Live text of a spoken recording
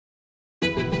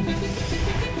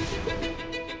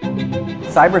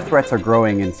Cyber threats are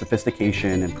growing in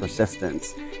sophistication and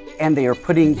persistence, and they are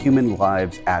putting human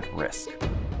lives at risk.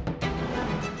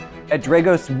 At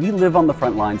Dragos, we live on the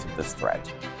front lines of this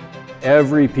threat.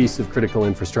 Every piece of critical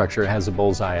infrastructure has a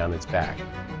bullseye on its back.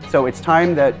 So it's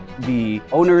time that the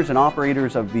owners and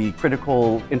operators of the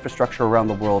critical infrastructure around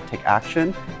the world take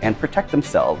action and protect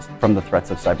themselves from the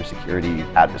threats of cybersecurity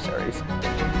adversaries.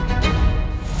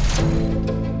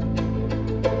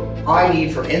 I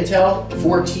need from Intel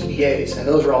 4 TBAs, and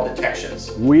those are all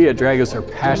detections. We at Dragos are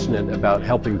passionate about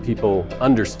helping people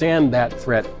understand that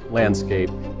threat landscape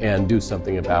and do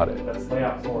something about it. Let's lay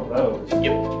out 4 of those.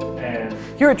 Yep. And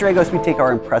here at Dragos, we take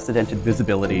our unprecedented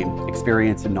visibility,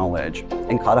 experience, and knowledge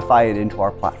and codify it into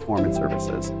our platform and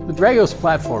services. The Dragos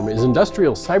Platform is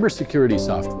industrial cybersecurity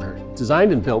software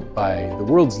designed and built by the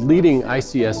world's leading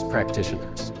ICS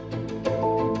practitioners.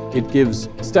 It gives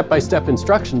step-by-step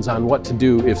instructions on what to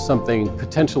do if something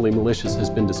potentially malicious has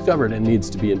been discovered and needs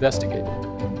to be investigated.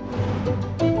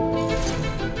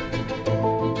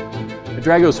 At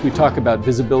Dragos, we talk about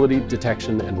visibility,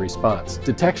 detection, and response.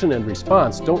 Detection and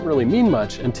response don't really mean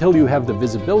much until you have the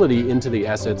visibility into the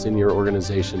assets in your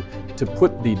organization to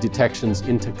put the detections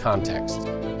into context.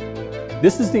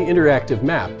 This is the interactive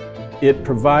map. It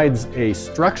provides a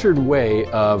structured way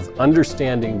of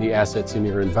understanding the assets in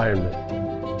your environment.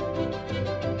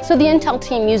 So the Intel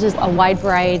team uses a wide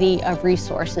variety of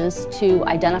resources to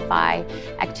identify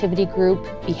activity group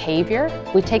behavior.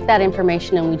 We take that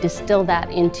information and we distill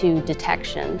that into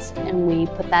detections, and we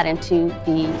put that into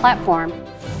the platform.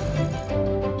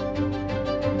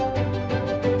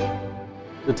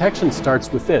 Detection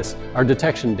starts with this, our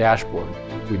detection dashboard.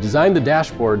 We designed the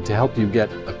dashboard to help you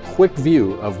get a quick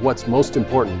view of what's most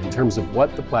important in terms of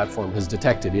what the platform has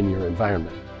detected in your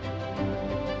environment.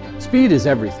 Speed is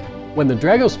everything. When the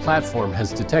Dragos platform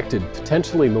has detected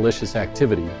potentially malicious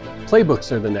activity,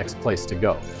 playbooks are the next place to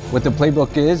go. What the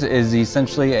playbook is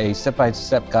essentially a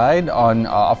step-by-step guide on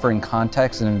offering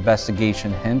context and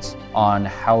investigation hints on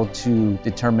how to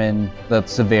determine the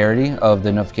severity of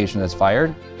the notification that's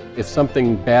fired. If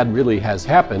something bad really has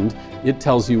happened, it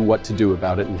tells you what to do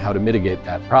about it and how to mitigate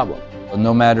that problem.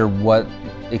 No matter what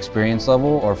experience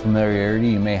level or familiarity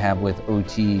you may have with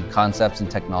OT concepts and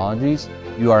technologies,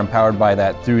 you are empowered by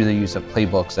that through the use of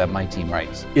playbooks that my team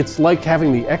writes. It's like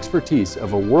having the expertise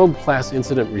of a world-class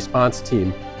incident response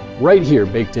team right here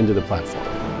baked into the platform.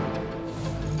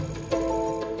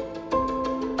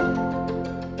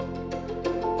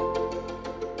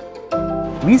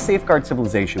 We safeguard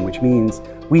civilization, which means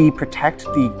we protect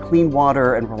the clean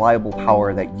water and reliable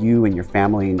power that you and your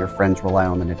family and your friends rely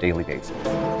on a daily basis.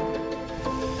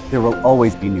 There will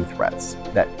always be new threats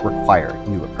that require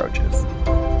new approaches.